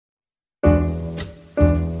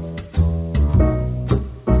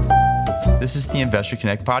This is the Investor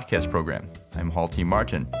Connect podcast program. I'm Hall T.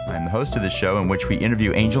 Martin. I'm the host of this show in which we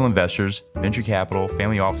interview angel investors, venture capital,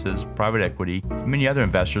 family offices, private equity, and many other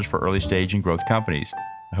investors for early stage and growth companies.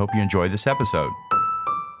 I hope you enjoy this episode.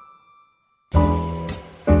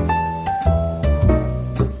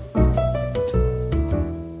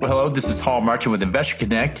 Well, hello, this is Hall Martin with Investor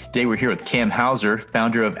Connect. Today we're here with Cam Hauser,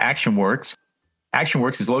 founder of Actionworks.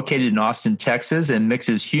 Actionworks is located in Austin, Texas, and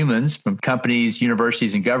mixes humans from companies,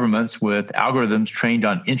 universities, and governments with algorithms trained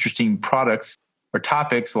on interesting products or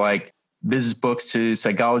topics like business books to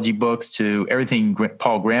psychology books to everything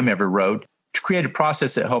Paul Graham ever wrote to create a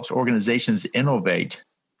process that helps organizations innovate.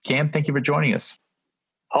 Cam, thank you for joining us.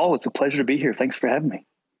 Paul, it's a pleasure to be here. Thanks for having me.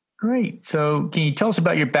 Great. So can you tell us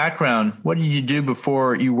about your background? What did you do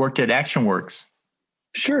before you worked at Actionworks?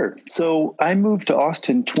 Sure. So I moved to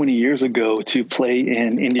Austin 20 years ago to play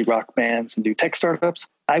in indie rock bands and do tech startups.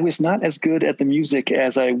 I was not as good at the music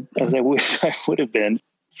as I wish I would have been.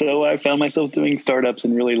 So I found myself doing startups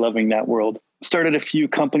and really loving that world. Started a few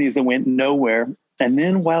companies that went nowhere. And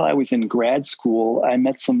then while I was in grad school, I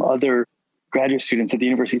met some other graduate students at the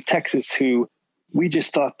University of Texas who we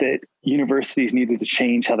just thought that universities needed to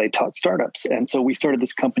change how they taught startups. And so we started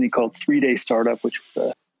this company called 3-Day Startup, which was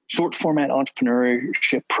a short format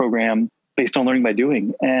entrepreneurship program based on learning by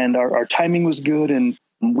doing. And our timing was good. And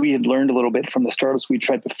we had learned a little bit from the startups we'd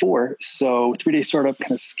tried before. So 3-Day Startup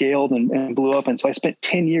kind of scaled and blew up. And so I spent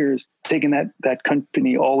 10 years taking that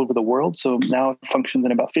company all over the world. So now it functions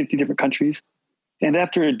in about 50 different countries. And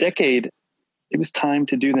after a decade, it was time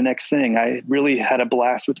to do the next thing. I really had a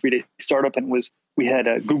blast with 3-Day Startup, and we had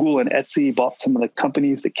Google and Etsy bought some of the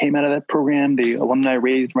companies that came out of that program. The Alumni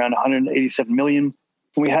raised around $187 million.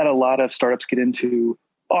 We had a lot of startups get into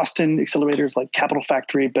Austin accelerators like Capital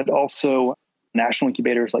Factory, but also national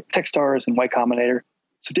incubators like Techstars and Y Combinator.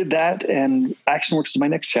 So did that, and Actionworks is my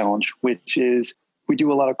next challenge, which is we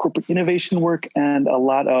do a lot of corporate innovation work and a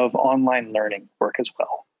lot of online learning work as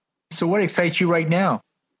well. So what excites you right now?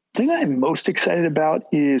 The thing I'm most excited about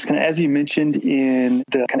is kind of, as you mentioned in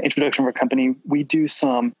the kind of introduction of our company, we do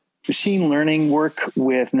some machine learning work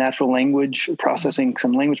with natural language processing,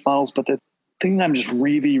 some language models. But the thing I'm just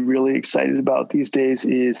really, really excited about these days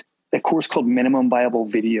is a course called Minimum Viable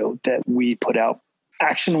Video that we put out.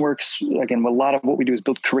 Actionworks, again, a lot of what we do is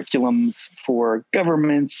build curriculums for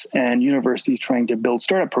governments and universities trying to build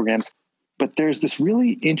startup programs. But there's this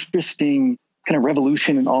really interesting kind of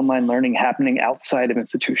revolution in online learning happening outside of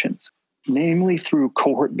institutions, namely through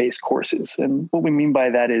cohort-based courses. And what we mean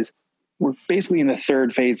by that is we're basically in the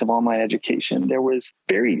third phase of online education. There's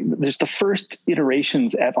the first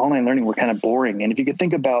iterations at online learning were kind of boring. And if you could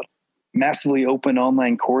think about massively open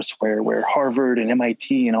online courseware where Harvard and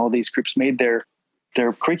MIT and all these groups made their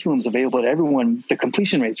curriculums available to everyone, the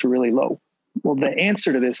completion rates were really low. Well, the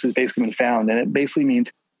answer to this has basically been found, and it basically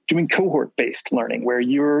means doing cohort-based learning, where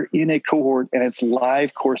you're in a cohort and it's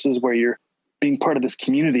live courses where you're being part of this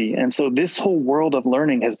community. And so this whole world of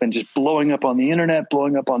learning has been just blowing up on the internet,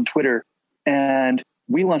 blowing up on Twitter. And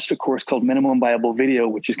we launched a course called Minimum Viable Video,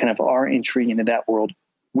 which is kind of our entry into that world,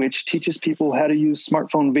 which teaches people how to use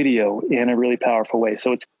smartphone video in a really powerful way.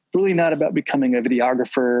 So it's really not about becoming a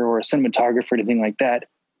videographer or a cinematographer or anything like that.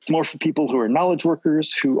 It's more for people who are knowledge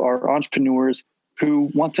workers, who are entrepreneurs,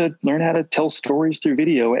 who want to learn how to tell stories through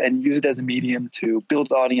video and use it as a medium to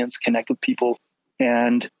build audience, connect with people,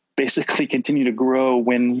 and basically continue to grow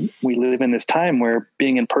when we live in this time where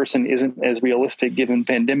being in person isn't as realistic given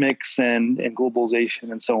pandemics and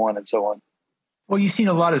globalization and so on and so on. Well, you've seen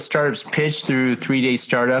a lot of startups pitch through 3-Day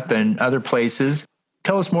Startup and other places.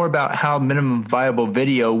 Tell us more about how Minimum Viable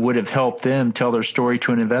Video would have helped them tell their story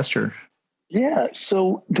to an investor. Yeah,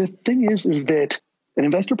 so the thing is that an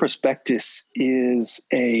investor prospectus is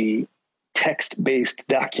a text-based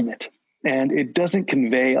document, and it doesn't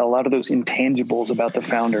convey a lot of those intangibles about the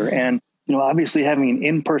founder. And, obviously having an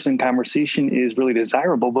in-person conversation is really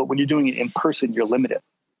desirable, but when you're doing it in person, you're limited.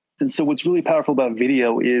 And so what's really powerful about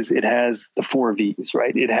video is it has the 4 V's,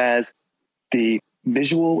 right? It has the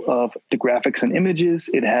visual of the graphics and images.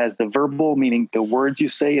 It has the verbal, meaning the words you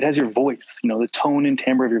say. It has your voice, the tone and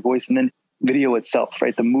timbre of your voice, and then video itself,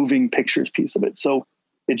 right? The moving pictures piece of it. So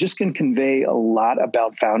it just can convey a lot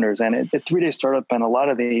about founders. And at 3-Day Startup and a lot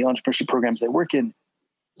of the entrepreneurship programs they work in,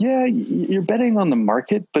 yeah, you're betting on the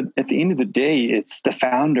market, but at the end of the day, it's the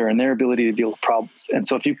founder and their ability to deal with problems. And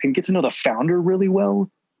so if you can get to know the founder really well,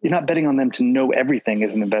 you're not betting on them to know everything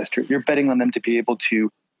as an investor. You're betting on them to be able to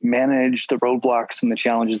manage the roadblocks and the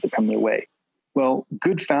challenges that come their way. Well,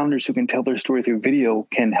 good founders who can tell their story through video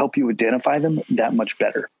can help you identify them that much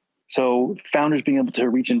better. So founders being able to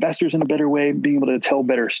reach investors in a better way, being able to tell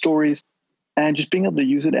better stories, and just being able to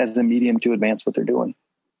use it as a medium to advance what they're doing.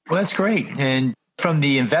 Well, that's great. And from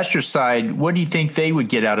the investor side, what do you think they would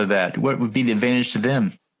get out of that? What would be the advantage to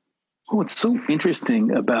them? What's so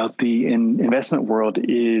interesting about the investment world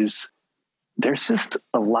is there's just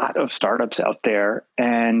a lot of startups out there.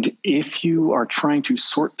 And if you are trying to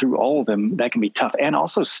sort through all of them, that can be tough. And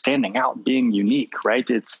also standing out, being unique, right?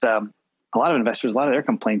 It's a lot of investors, a lot of their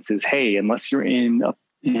complaints is, hey, unless you're in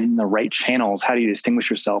the right channels, how do you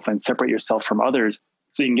distinguish yourself and separate yourself from others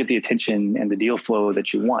so you can get the attention and the deal flow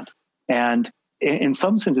that you want? And in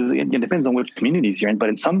some senses, it depends on which communities you're in, but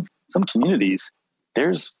in some communities,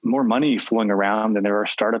 there's more money flowing around than there are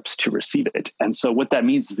startups to receive it. And so what that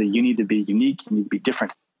means is that you need to be unique, you need to be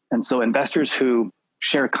different. And so investors who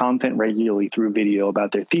share content regularly through video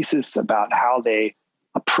about their thesis, about how they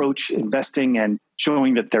approach investing and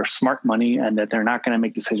showing that they're smart money and that they're not going to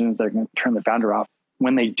make decisions that are going to turn the founder off.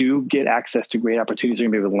 When they do get access to great opportunities, they're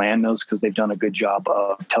going to be able to land those because they've done a good job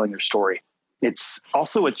of telling their story. It's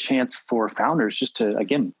also a chance for founders just to,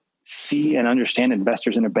 again, see and understand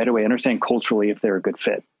investors in a better way, understand culturally if they're a good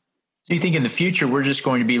fit. Do you think in the future, we're just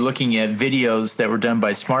going to be looking at videos that were done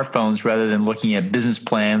by smartphones rather than looking at business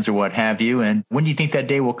plans or what have you? And when do you think that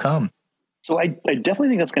day will come? So I definitely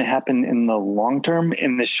think that's going to happen in the long term.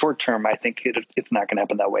 In the short term, I think it's not going to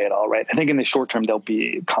happen that way at all, right? I think in the short term, they'll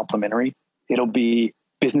be complementary. It'll be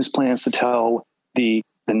business plans to tell the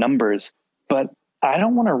numbers, but I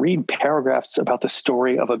don't want to read paragraphs about the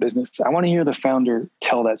story of a business. I want to hear the founder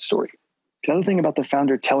tell that story. The other thing about the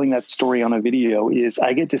founder telling that story on a video is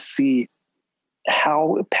I get to see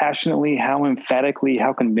how passionately, how emphatically,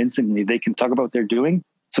 how convincingly they can talk about what they're doing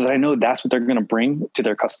so that I know that's what they're going to bring to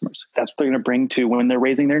their customers. That's what they're going to bring to when they're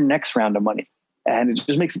raising their next round of money. And it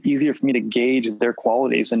just makes it easier for me to gauge their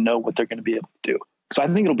qualities and know what they're going to be able to do. So I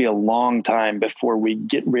think it'll be a long time before we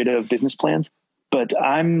get rid of business plans. But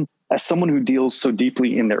as someone who deals so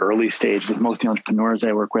deeply in the early stage with most of the entrepreneurs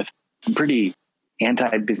I work with, I'm pretty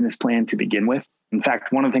anti-business plan to begin with. In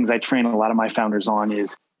fact, one of the things I train a lot of my founders on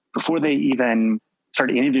is before they even start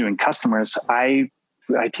interviewing customers, I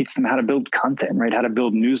teach them how to build content, right? How to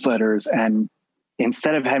build newsletters. And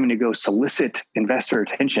instead of having to go solicit investor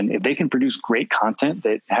attention, if they can produce great content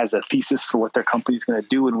that has a thesis for what their company is going to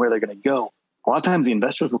do and where they're going to go, a lot of times the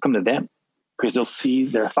investors will come to them because they'll see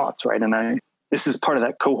their thoughts, right? And this is part of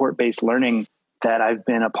that cohort-based learning that I've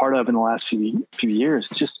been a part of in the last few years.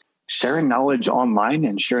 Just sharing knowledge online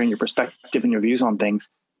and sharing your perspective and your views on things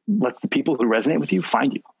lets the people who resonate with you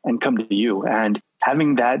find you and come to you. And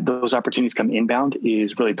having those opportunities come inbound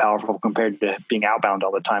is really powerful compared to being outbound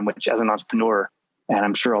all the time, which as an entrepreneur, and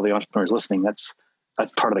I'm sure all the entrepreneurs listening, that's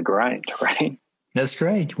part of the grind, right? That's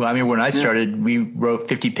great. Well, I mean, when I started, we wrote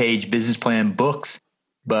 50-page business plan books,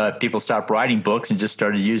 but people stopped writing books and just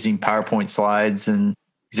started using PowerPoint slides and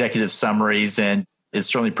executive summaries. And it's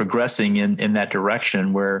certainly progressing in that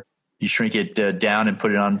direction where you shrink it down and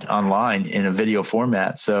put it online in a video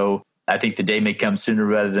format. So I think the day may come sooner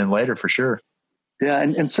rather than later for sure. Yeah.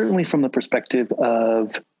 And certainly from the perspective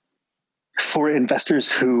of for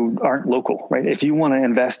investors who aren't local, right? If you want to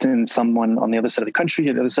invest in someone on the other side of the country,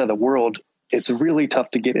 or the other side of the world, it's really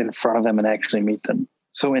tough to get in front of them and actually meet them.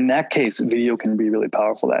 So in that case, video can be really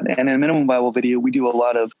powerful. And in minimum viable video, we do a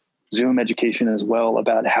lot of Zoom education as well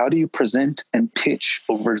about how do you present and pitch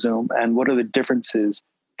over Zoom and what are the differences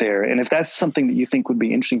there. And if that's something that you think would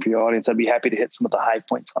be interesting for your audience, I'd be happy to hit some of the high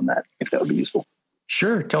points on that, if that would be useful.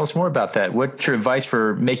 Sure. Tell us more about that. What's your advice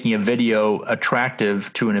for making a video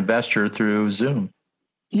attractive to an investor through Zoom?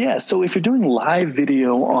 Yeah. So if you're doing live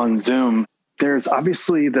video on Zoom, there's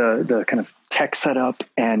obviously the kind of tech setup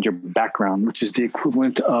and your background, which is the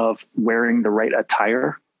equivalent of wearing the right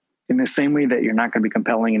attire. In the same way that you're not going to be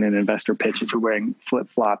compelling in an investor pitch if you're wearing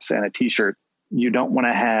flip-flops and a t-shirt, you don't want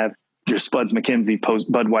to have your Spuds McKinsey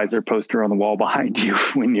Budweiser poster on the wall behind you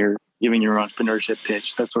when you're giving your entrepreneurship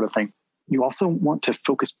pitch, that sort of thing. You also want to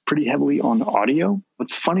focus pretty heavily on audio.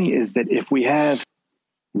 What's funny is that if we have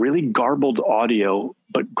really garbled audio,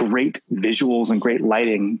 but great visuals and great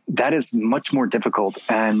lighting, that is much more difficult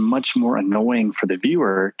and much more annoying for the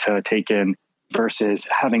viewer to take in versus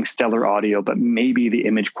having stellar audio, but maybe the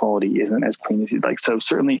image quality isn't as clean as you'd like. So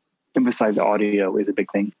certainly emphasize the audio is a big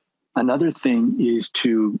thing. Another thing is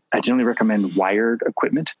I generally recommend wired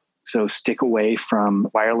equipment. So stick away from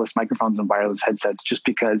wireless microphones and wireless headsets, just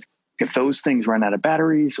because if those things run out of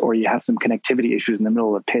batteries or you have some connectivity issues in the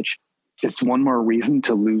middle of a pitch, it's one more reason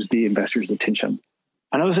to lose the investor's attention.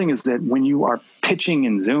 Another thing is that when you are pitching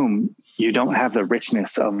in Zoom, you don't have the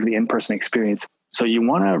richness of the in-person experience. So you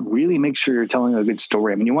want to really make sure you're telling a good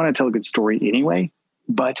story. I mean, you want to tell a good story anyway,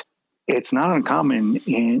 but it's not uncommon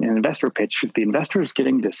in an investor pitch. If the investor is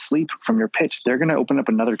getting to sleep from your pitch, they're going to open up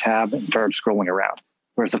another tab and start scrolling around.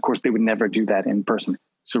 Whereas, of course, they would never do that in person.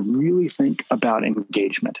 So really think about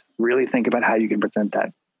engagement. Really think about how you can present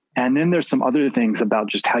that. And then there's some other things about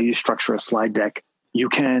just how you structure a slide deck. You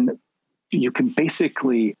can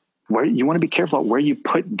basically, where you want to be careful about where you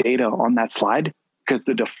put data on that slide, because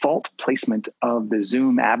the default placement of the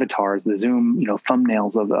Zoom avatars, the Zoom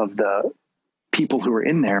thumbnails of the people who are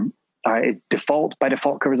in there, by default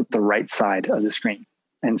covers up the right side of the screen.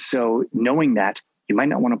 And so knowing that, you might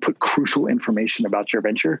not want to put crucial information about your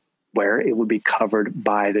venture where it would be covered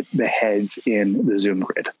by the heads in the Zoom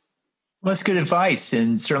grid. Well, that's good advice.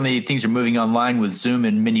 And certainly things are moving online with Zoom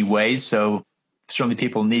in many ways. So certainly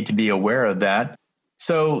people need to be aware of that.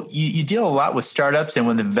 So you deal a lot with startups and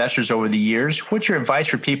with investors over the years. What's your advice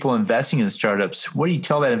for people investing in startups? What do you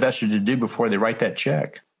tell that investor to do before they write that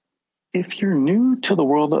check? If you're new to the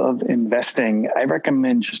world of investing, I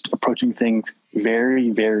recommend just approaching things very,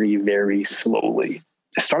 very, very slowly.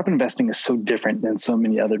 Startup investing is so different than so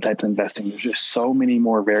many other types of investing. There's just so many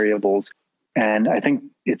more variables. And I think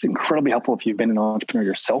it's incredibly helpful if you've been an entrepreneur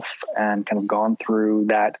yourself and kind of gone through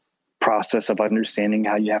that process of understanding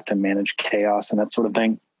how you have to manage chaos and that sort of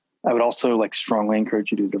thing. I would also strongly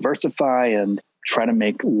encourage you to diversify and try to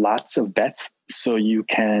make lots of bets so you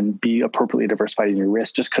can be appropriately diversified in your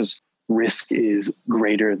risk, just because risk is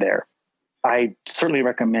greater there. I certainly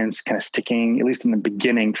recommend kind of sticking, at least in the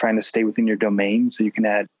beginning, trying to stay within your domain. So you can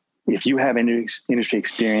add, if you have industry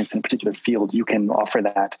experience in a particular field, you can offer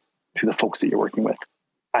that to the folks that you're working with.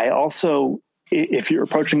 I also, if you're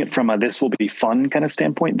approaching it from a this will be fun kind of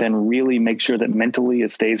standpoint, then really make sure that mentally it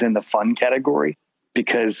stays in the fun category.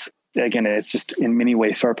 Because again, it's just in many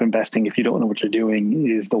ways, startup investing, if you don't know what you're doing,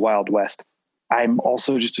 is the Wild West. I'm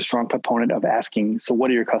also just a strong proponent of asking, so what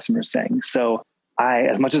are your customers saying? So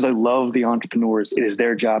as much as I love the entrepreneurs, it is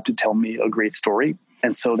their job to tell me a great story.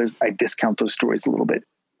 And so I discount those stories a little bit.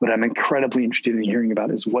 What I'm incredibly interested in hearing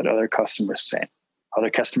about is what other customers say. Are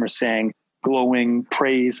their customers saying glowing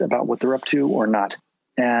praise about what they're up to or not?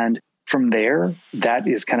 And from there, that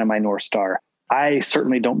is kind of my North Star. I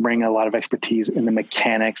certainly don't bring a lot of expertise in the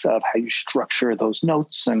mechanics of how you structure those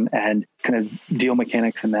notes and kind of deal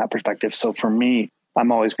mechanics in that perspective. So for me,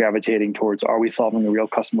 I'm always gravitating towards, are we solving a real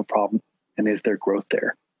customer problem? And is there growth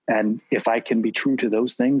there? And if I can be true to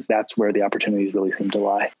those things, that's where the opportunities really seem to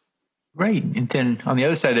lie. Great. And then on the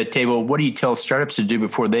other side of that table, what do you tell startups to do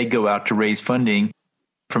before they go out to raise funding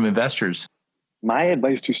from investors? My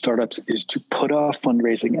advice to startups is to put off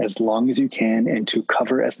fundraising as long as you can and to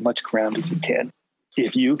cover as much ground as you can.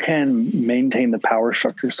 If you can maintain the power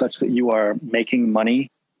structure such that you are making money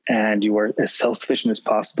and you are as self-sufficient as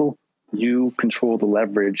possible, you control the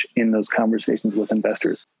leverage in those conversations with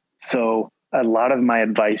investors. So a lot of my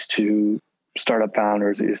advice to startup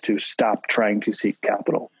founders is to stop trying to seek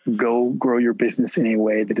capital. Go grow your business in a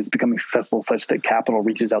way that is becoming successful such that capital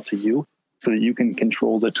reaches out to you so that you can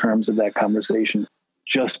control the terms of that conversation.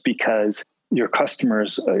 Just because your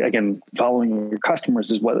customers, again, following your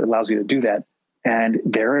customers is what allows you to do that. And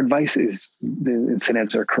their advice is the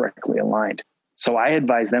incentives are correctly aligned. So I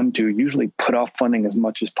advise them to usually put off funding as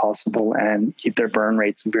much as possible and keep their burn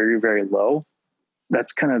rates very, very low.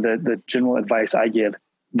 That's kind of the general advice I give.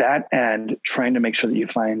 That and trying to make sure that you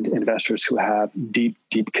find investors who have deep,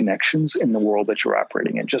 deep connections in the world that you're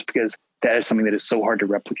operating in, just because that is something that is so hard to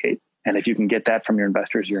replicate. And if you can get that from your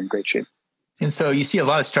investors, you're in great shape. And so you see a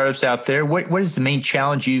lot of startups out there. What is the main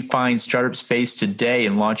challenge you find startups face today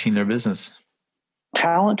in launching their business?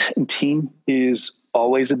 Talent and team is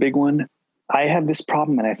always a big one. I have this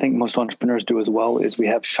problem, and I think most entrepreneurs do as well, is we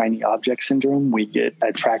have shiny object syndrome. We get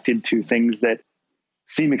attracted to things that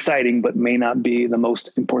seem exciting, but may not be the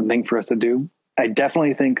most important thing for us to do. I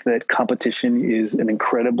definitely think that competition is an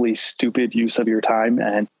incredibly stupid use of your time,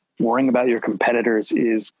 and worrying about your competitors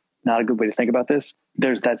is not a good way to think about this.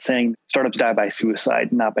 There's that saying, startups die by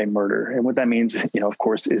suicide, not by murder. And what that means, of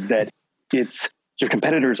course, is that your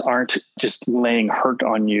competitors aren't just laying hurt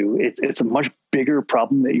on you. It's a much bigger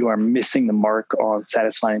problem that you are missing the mark on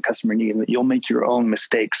satisfying customer need, and that you'll make your own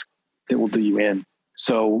mistakes that will do you in.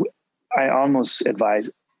 So I almost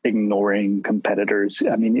advise ignoring competitors.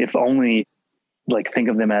 I mean, if only think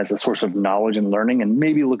of them as a source of knowledge and learning, and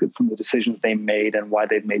maybe look at some of the decisions they made and why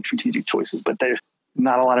they've made strategic choices. But there's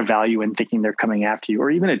not a lot of value in thinking they're coming after you or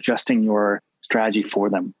even adjusting your strategy for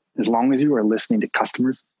them. As long as you are listening to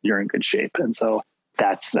customers, you're in good shape. And so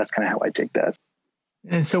that's kind of how I take that.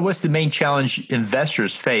 And so what's the main challenge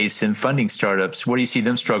investors face in funding startups? What do you see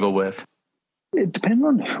them struggle with? It depends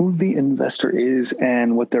on who the investor is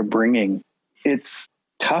and what they're bringing. It's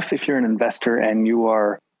tough if you're an investor and you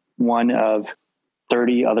are one of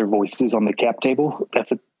 30 other voices on the cap table.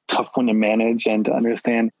 That's a tough one to manage and to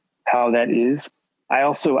understand how that is.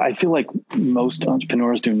 I feel like most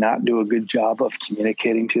entrepreneurs do not do a good job of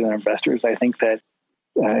communicating to their investors. I think that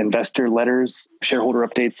investor letters, shareholder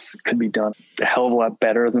updates could be done a hell of a lot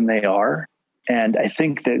better than they are. And I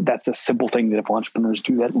think that that's a simple thing that if entrepreneurs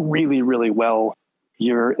do that really, really well,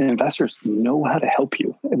 your investors know how to help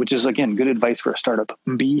you, which is, again, good advice for a startup.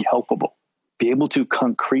 Be helpable. Be able to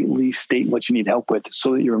concretely state what you need help with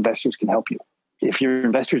so that your investors can help you. If your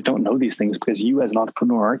investors don't know these things because you as an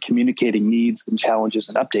entrepreneur are communicating needs and challenges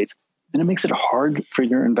and updates, then it makes it hard for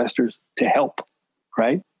your investors to help,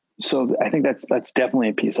 right? So I think that's definitely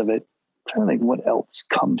a piece of it. I'm trying to think what else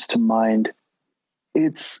comes to mind.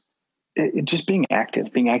 It's just being active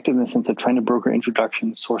in the sense of trying to broker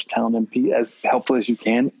introductions, source talent, and be as helpful as you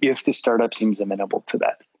can if the startup seems amenable to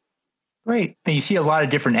that. Great. And you see a lot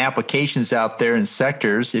of different applications out there in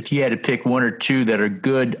sectors. If you had to pick one or two that are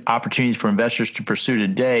good opportunities for investors to pursue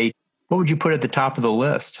today, what would you put at the top of the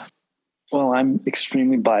list? Well, I'm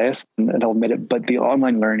extremely biased, and I'll admit it, but the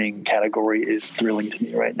online learning category is thrilling to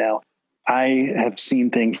me right now. I have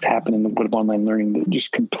seen things happen in the world of online learning that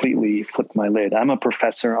just completely flipped my lid. I'm a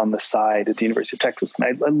professor on the side at the University of Texas, and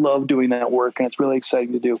I love doing that work, and it's really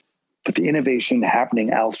exciting to do. But the innovation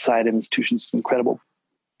happening outside of institutions is incredible.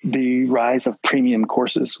 The rise of premium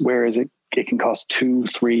courses, whereas it can cost $2,000,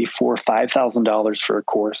 $3,000, $4,000, $5,000 for a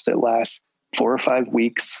course that lasts 4 or 5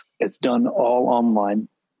 weeks. It's done all online.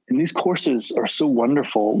 And these courses are so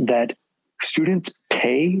wonderful that students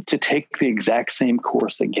pay to take the exact same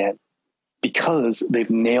course again because they've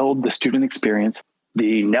nailed the student experience,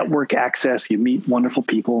 the network access. You meet wonderful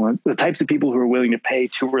people, and the types of people who are willing to pay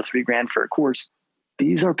 $2,000 or $3,000 for a course.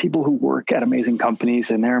 These are people who work at amazing companies,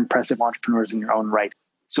 and they're impressive entrepreneurs in their own right.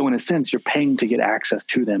 So in a sense, you're paying to get access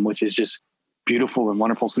to them, which is just beautiful and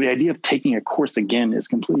wonderful. So the idea of taking a course again is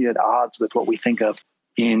completely at odds with what we think of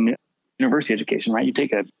in university education, right? You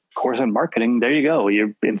take a course on marketing, there you go.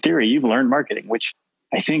 In theory, you've learned marketing, which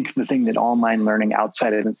I think the thing that online learning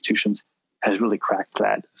outside of institutions has really cracked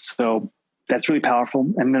that. So that's really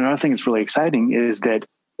powerful. And another thing that's really exciting is that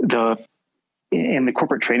in the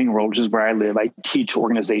corporate training world, which is where I live, I teach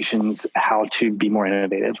organizations how to be more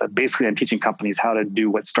innovative. Basically, I'm teaching companies how to do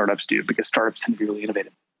what startups do because startups tend to be really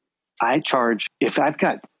innovative. I charge, if I've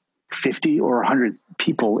got 50 or 100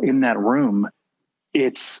 people in that room,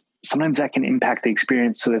 sometimes that can impact the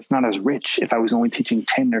experience so that it's not as rich if I was only teaching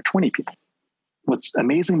 10 or 20 people. What's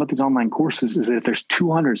amazing about these online courses is that if there's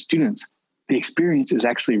 200 students, the experience is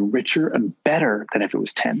actually richer and better than if it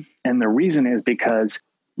was 10. And the reason is because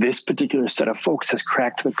this particular set of folks has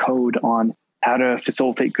cracked the code on how to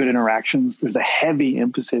facilitate good interactions. There's a heavy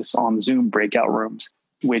emphasis on Zoom breakout rooms,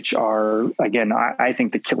 which are, again, I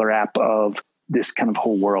think the killer app of this kind of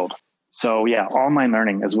whole world. So yeah, online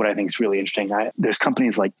learning is what I think is really interesting. There's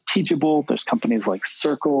companies like Teachable, there's companies like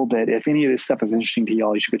Circle that if any of this stuff is interesting to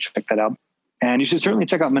y'all, you should go check that out. And you should certainly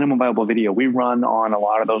check out Minimum Viable Video. We run on a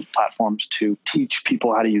lot of those platforms to teach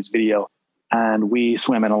people how to use video. And we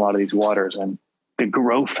swim in a lot of these waters. And the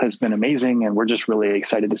growth has been amazing, and we're just really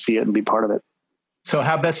excited to see it and be part of it. So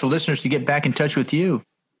how best for listeners to get back in touch with you?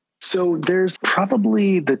 So there's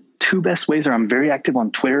probably the two best ways are I'm very active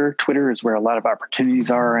on Twitter. Twitter is where a lot of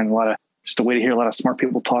opportunities are and just a way to hear a lot of smart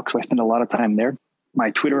people talk. So I spend a lot of time there.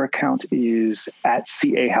 My Twitter account is at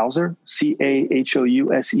CAHouser,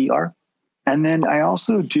 CAHOUSER. And then I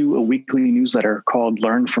also do a weekly newsletter called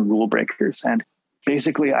Learn from Rule Breakers. And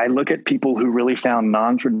basically, I look at people who really found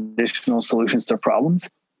non-traditional solutions to problems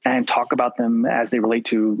and talk about them as they relate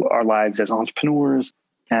to our lives as entrepreneurs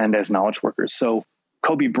and as knowledge workers. So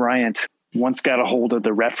Kobe Bryant once got a hold of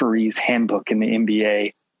the referee's handbook in the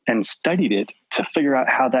NBA and studied it to figure out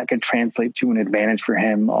how that could translate to an advantage for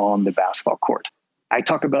him on the basketball court. I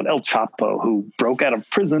talk about El Chapo, who broke out of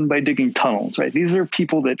prison by digging tunnels, right? These are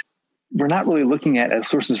people that we're not really looking at as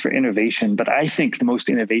sources for innovation, but I think the most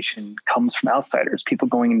innovation comes from outsiders, people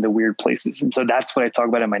going into weird places. And so that's what I talk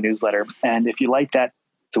about in my newsletter. And if you like that,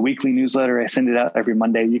 it's a weekly newsletter. I send it out every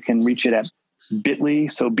Monday. You can reach it at bit.ly,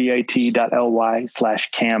 so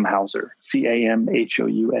bit.ly/CamHouser,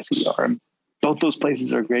 CAMHOUSER. Both those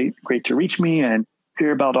places are great to reach me and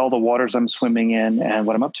hear about all the waters I'm swimming in and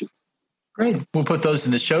what I'm up to. Great. We'll put those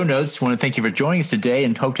in the show notes. I want to thank you for joining us today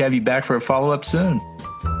and hope to have you back for a follow-up soon.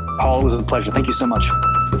 Paul, it was a pleasure. Thank you so much.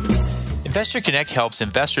 Investor Connect helps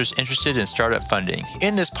investors interested in startup funding.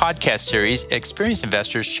 In this podcast series, experienced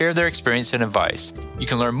investors share their experience and advice. You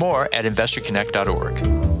can learn more at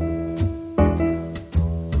investorconnect.org.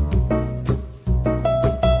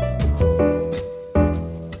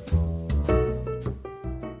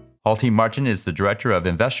 Hall T. Martin is the director of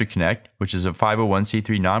Investor Connect, which is a 501c3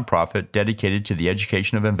 nonprofit dedicated to the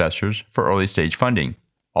education of investors for early stage funding.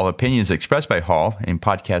 All opinions expressed by Hall and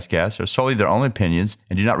podcast guests are solely their own opinions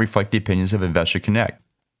and do not reflect the opinions of Investor Connect.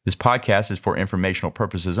 This podcast is for informational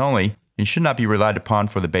purposes only and should not be relied upon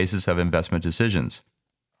for the basis of investment decisions.